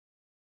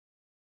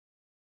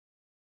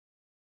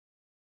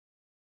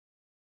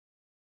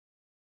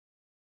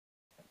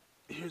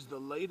Here's the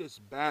latest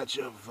batch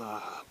of,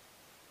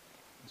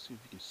 let's see if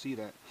you can see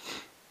that,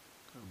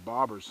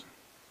 bobbers.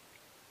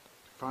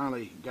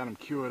 Finally got them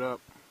cured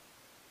up.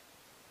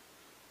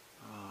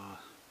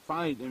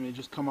 Finally, I mean,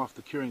 just come off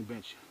the curing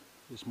bench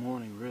this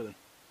morning, really.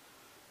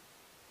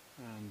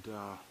 And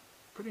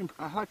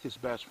I like this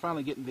batch.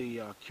 Finally getting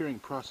the curing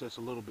process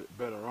a little bit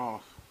better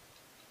off.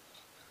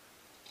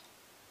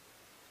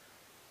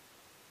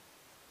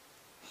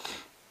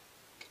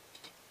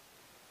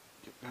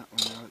 Get that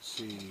one now. Let's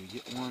see.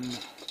 Get one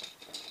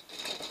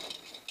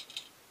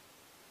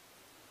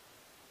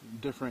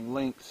differing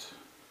lengths.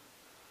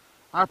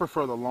 I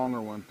prefer the longer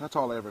one. That's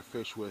all I ever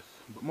fish with.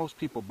 But most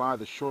people buy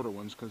the shorter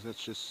ones because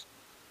that's just,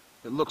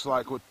 it looks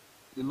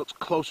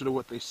closer to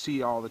what they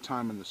see all the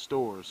time in the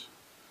stores.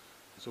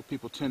 So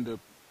people tend to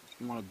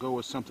want to go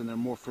with something they're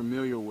more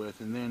familiar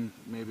with and then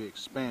maybe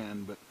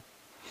expand. But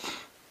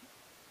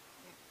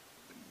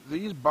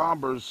these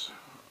bobbers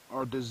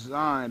are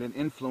designed and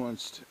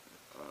influenced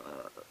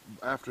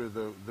after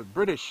the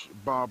British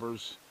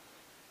bobbers,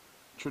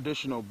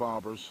 traditional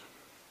bobbers.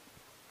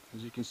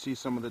 As you can see,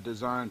 some of the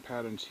design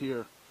patterns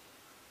here,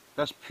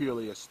 that's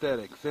purely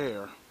aesthetic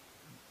there.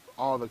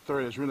 All the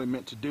thread is really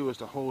meant to do is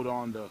to hold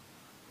on to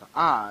the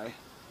eye,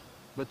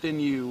 but then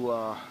you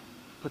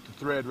put the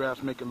thread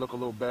wraps, make it look a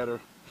little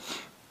better,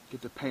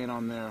 get the paint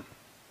on there.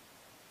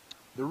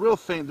 The real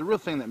thing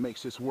that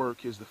makes this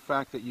work is the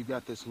fact that you've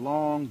got this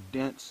long,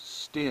 dense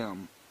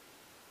stem,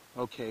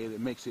 okay, that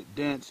makes it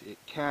dense. It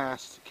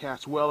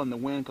casts well in the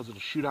wind because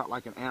it'll shoot out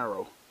like an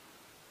arrow.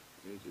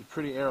 It's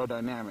pretty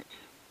aerodynamic.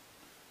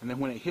 And then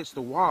when it hits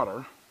the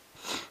water,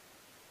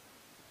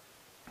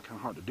 kind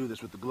of hard to do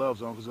this with the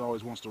gloves on because it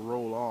always wants to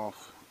roll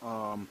off.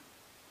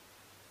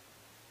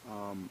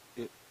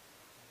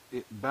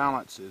 It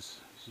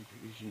balances, as you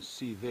can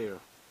see there.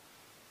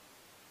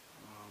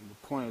 The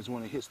point is,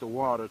 when it hits the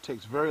water, it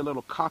takes very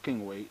little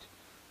cocking weight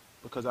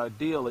because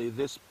ideally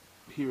this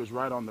here is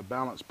right on the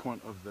balance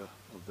point of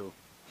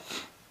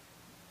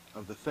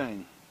the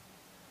thing.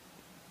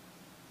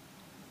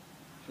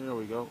 Here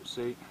we go.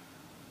 See.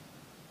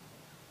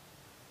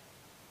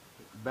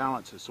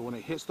 Balances. So when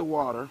it hits the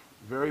water,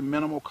 very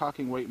minimal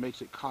cocking weight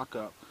makes it cock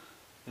up,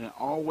 and it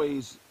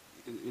always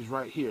is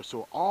right here.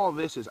 So all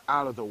this is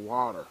out of the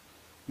water,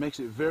 makes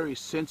it very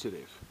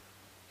sensitive.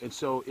 And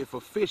so if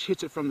a fish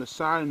hits it from the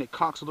side and it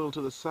cocks a little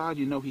to the side,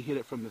 you know he hit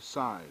it from the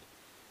side.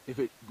 If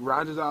it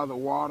rises out of the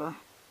water,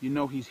 you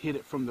know he's hit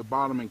it from the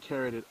bottom and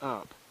carried it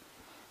up.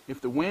 If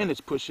the wind is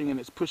pushing and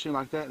it's pushing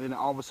like that and then it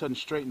all of a sudden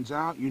straightens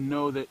out, you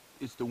know that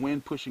it's the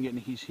wind pushing it and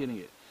he's hitting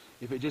it.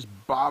 If it just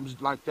bobs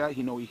like that,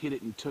 you know he hit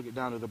it and took it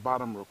down to the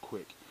bottom real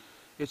quick.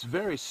 It's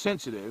very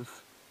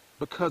sensitive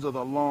because of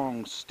the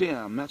long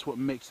stem. That's what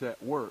makes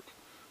that work.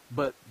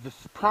 But the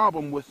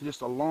problem with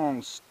just a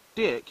long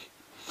stick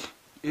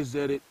is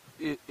that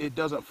it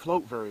doesn't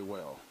float very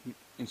well.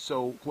 And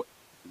so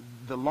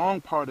the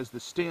long part is the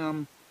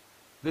stem.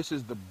 This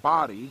is the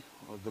body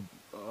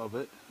of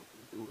it,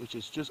 which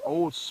is just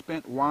old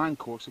spent wine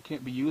corks. It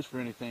can't be used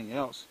for anything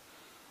else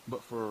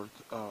but for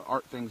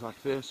art things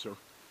like this. Or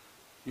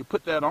you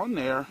put that on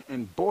there,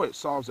 and boy, it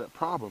solves that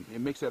problem.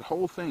 It makes that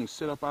whole thing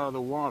sit up out of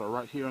the water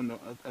right here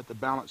at the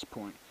balance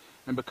point.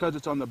 And because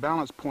it's on the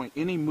balance point,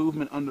 any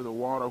movement under the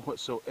water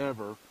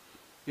whatsoever,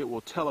 it will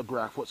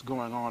telegraph what's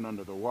going on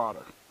under the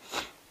water.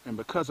 And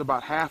because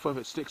about half of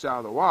it sticks out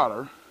of the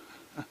water,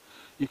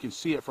 you can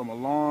see it from a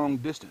long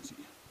distance.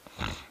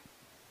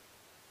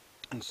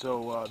 And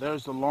so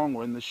there's the long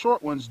one. The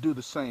short ones do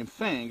the same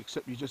thing,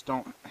 except you just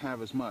don't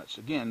have as much.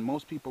 Again,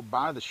 most people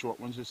buy the short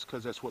ones just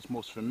because that's what's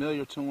most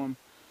familiar to them.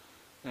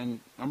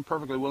 And I'm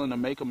perfectly willing to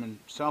make them and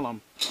sell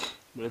them.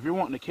 But if you're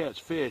wanting to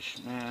catch fish,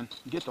 man,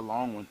 get the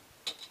long one.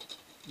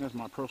 That's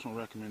my personal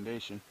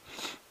recommendation.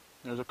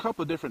 There's a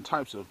couple of different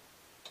types of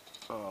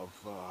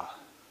let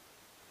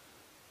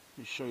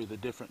me show you the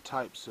different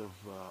types of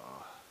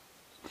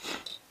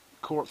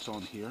corks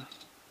on here.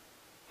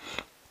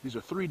 These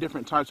are 3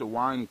 different types of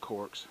wine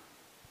corks.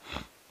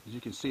 As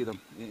you can see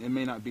them, it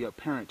may not be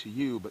apparent to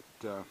you, but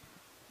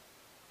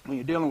when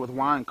you're dealing with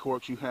wine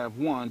corks, you have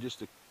one,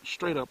 just a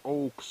straight up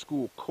old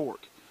school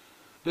cork.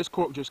 This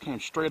cork just came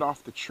straight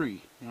off the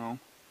tree, you know,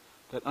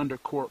 that under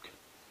cork.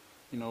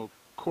 You know,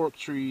 cork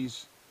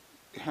trees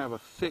have a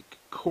thick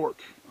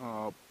cork,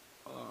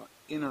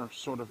 inner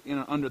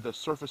under the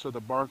surface of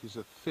the bark is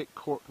a thick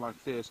cork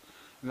like this,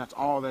 and that's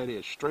all that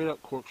is, straight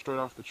up cork, straight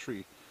off the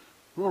tree.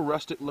 Real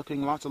rustic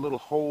looking, lots of little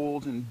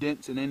holes and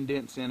dents and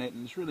indents in it,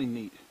 and it's really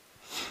neat.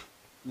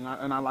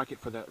 And I like it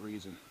for that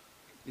reason.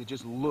 It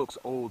just looks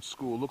old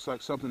school. Looks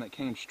like something that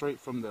came straight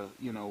from the,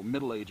 you know,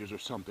 Middle Ages or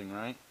something,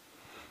 right?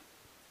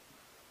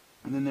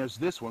 And then there's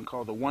this one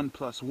called the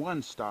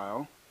 1+1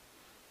 style.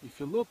 If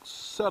you look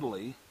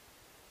subtly,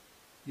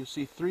 you'll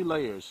see 3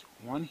 layers.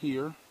 One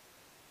here,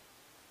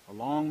 a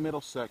long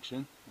middle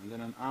section, and then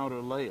an outer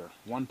layer.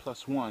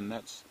 1+1.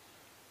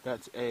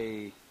 That's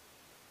a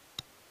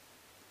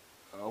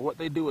what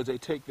they do is they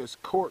take this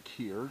cork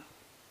here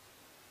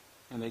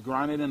and they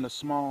grind it into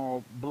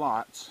small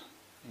blots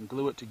and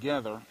glue it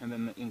together, and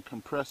then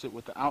compress it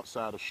with the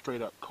outside of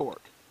straight up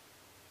cork.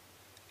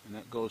 And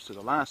that goes to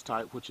the last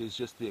type, which is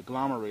just the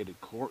agglomerated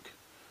cork,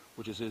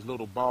 which is these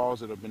little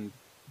balls that have been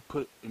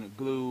put in a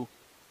glue.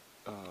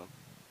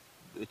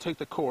 They take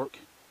the cork,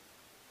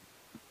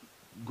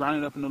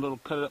 grind it up in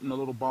cut it up into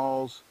little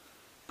balls,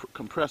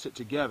 compress it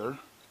together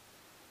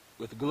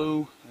with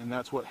glue, and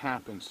that's what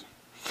happens.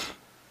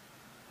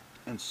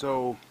 And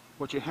so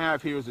what you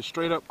have here is the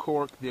straight up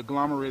cork, the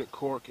agglomerated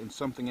cork, and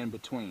something in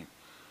between.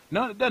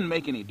 No, it doesn't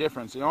make any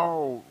difference. They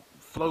all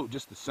float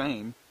just the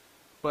same,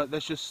 but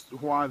that's just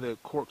why the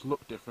corks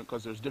look different,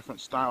 because there's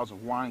different styles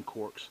of wine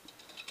corks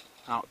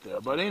out there.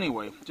 But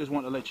anyway, just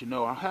want to let you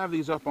know, I'll have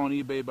these up on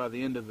eBay by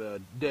the end of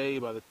the day.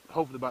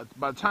 Hopefully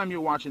by the time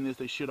you're watching this,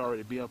 they should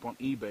already be up on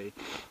eBay.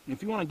 And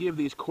if you want to give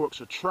these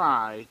corks a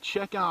try,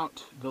 check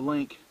out the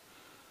link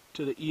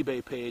to the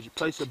eBay page,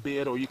 place a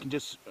bid, or you can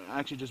just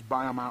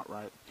buy them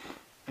outright.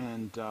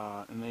 And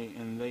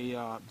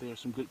they're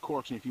some good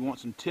corks. And if you want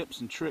some tips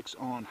and tricks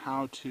on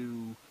how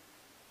to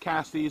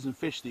cast these and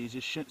fish these,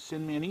 just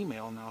send me an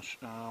email, and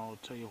I'll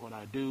tell you what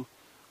I do,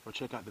 or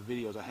check out the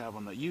videos I have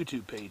on the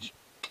YouTube page.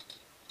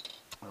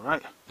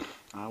 Alright,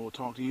 I will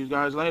talk to you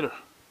guys later.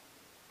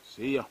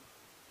 See ya.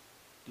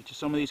 Get you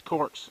some of these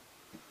corks.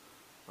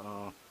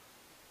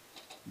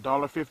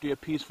 $1.50 a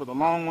piece for the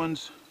long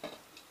ones,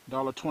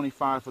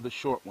 $1.25 for the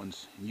short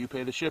ones. And you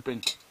pay the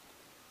shipping.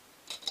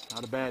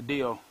 Not a bad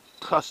deal.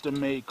 Custom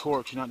made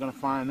corks, you're not going to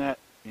find that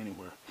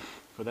anywhere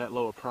for that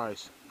lower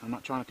price. I'm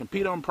not trying to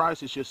compete on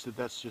price, it's just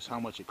that's just how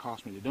much it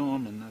costs me to do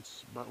them, and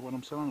that's about what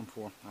I'm selling them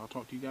for. I'll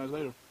talk to you guys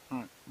later.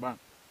 Alright, bye.